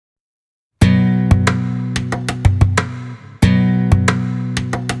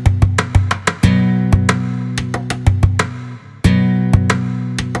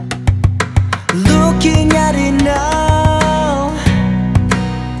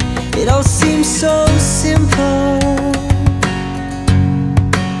It all seems so simple.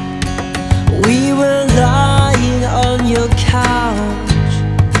 We were lying on your couch.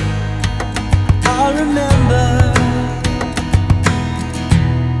 I remember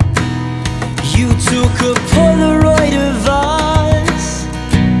you took a Polaroid of us,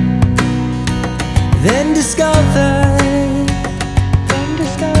 then discovered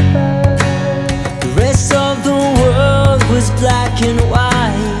the rest of the world was black and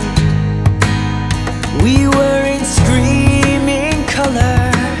white. We were in screaming color,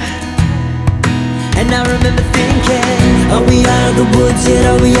 and I remember thinking, are we out of the woods yet?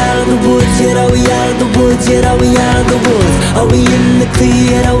 Are we out of the woods yet? Are we out of the woods yet? Are we out of the woods? Are we in the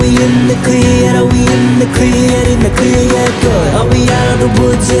clear yet? Are we in the clear yet? Are we in the clear yet? In the clear yet? Good. Are we out of the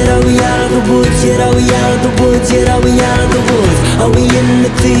woods yet? Are we out of the woods yet? Are we out of the woods yet? Are we out of the woods? Are we in the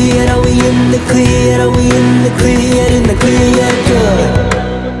clear yet? Are we in the clear yet? Are we in the clear yet? In the clear yet? Good.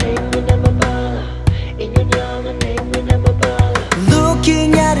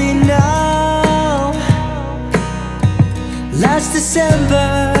 Looking at it now, last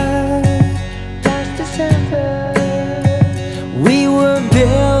December, we were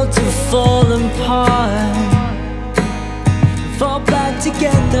built to fall apart, fall back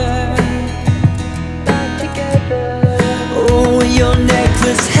together. Oh, your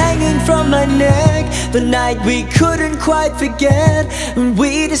necklace hanging from my neck, the night we couldn't quite forget. And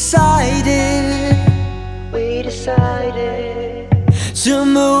we decided to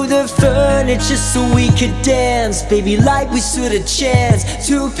move the furniture so we could dance, baby, like we stood a chance.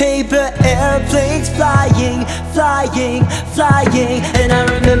 2 paper airplanes flying, flying, flying. And I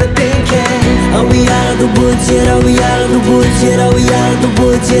remember thinking, are we out of the woods yet? Are we out of the woods yet? Are we out of the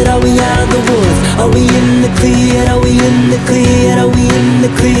woods yet? Are we out of the woods? Are we in the clear yet? Are we in the clear yet? Are we in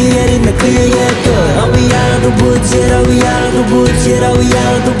the clear yet? In the clear yet? Good. Are we out of the woods yet? Are we out of the woods yet? Are we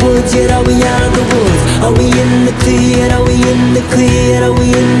out of the woods yet? Are we out of the woods? Are we in the clear yet? Are we in the clear yet? Are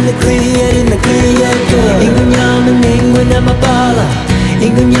we in the clear yet? In the clear yet? Good. Ingunyaman na mabala,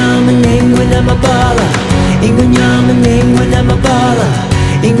 ingunyaman na mabala, ingunyaman na mabala,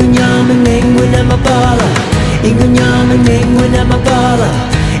 ingunyaman na mabala, ingunyaman na mabala,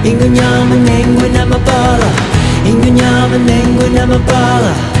 ingunyaman na mabala, ingunyaman na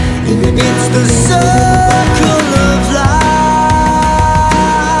mabala. It's the circle of life,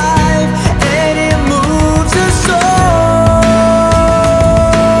 and it moves us all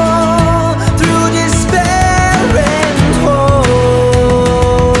through despair and hope,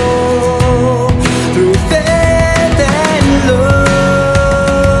 through faith and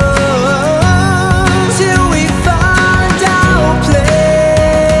love, till we find our place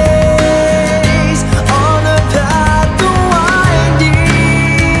on a path the winding.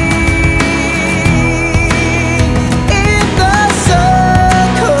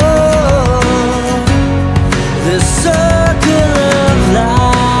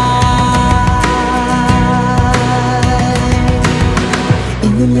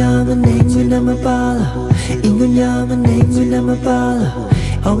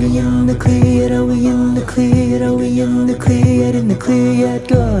 Are we in the clear yet? Are we in the clear yet? Are we in the clear yet? In the clear yet?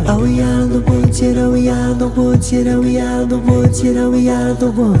 Good. Are we out of the woods yet? Are we out of the woods yet? Are we out of the woods yet? Are we out of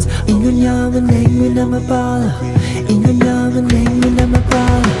the woods? Ingunyaman na mabala, ingunyaman na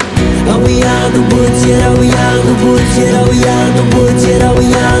mabala. Are we out of the woods yet? Are we out of the woods yet? Are we out of the woods yet? Are we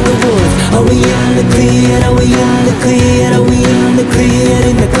out of the woods? Are we in the clear yet? Are we in the clear yet? Are we in the clear yet?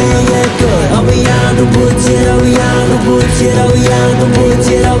 In the clear yet? Good. Are we out of the woods yet? Are we out of the woods yet? Are we out of the woods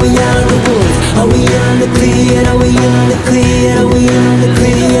yet? Are we out of the woods? Are we in the clear yet? Are we in the clear yet? Are we in the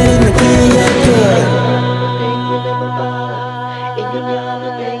clear yet? In the clear yet? Good.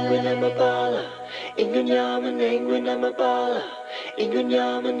 Ingunyaman na mabala,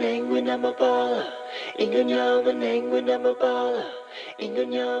 ingunyaman na mabala, ingunyaman na mabala,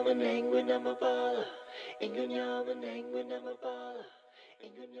 ingunyaman na mabala, ingunyaman na mabala, ingunyaman na mabala.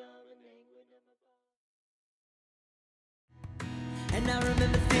 And I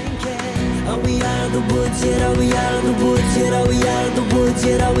remember thinking, are we out of the woods yet? Are we out of the woods yet? Are we out of the woods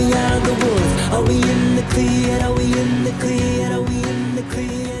yet? Are we out of the woods? Are we in the clear yet? Are we in the clear yet? Are we in the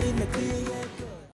clear?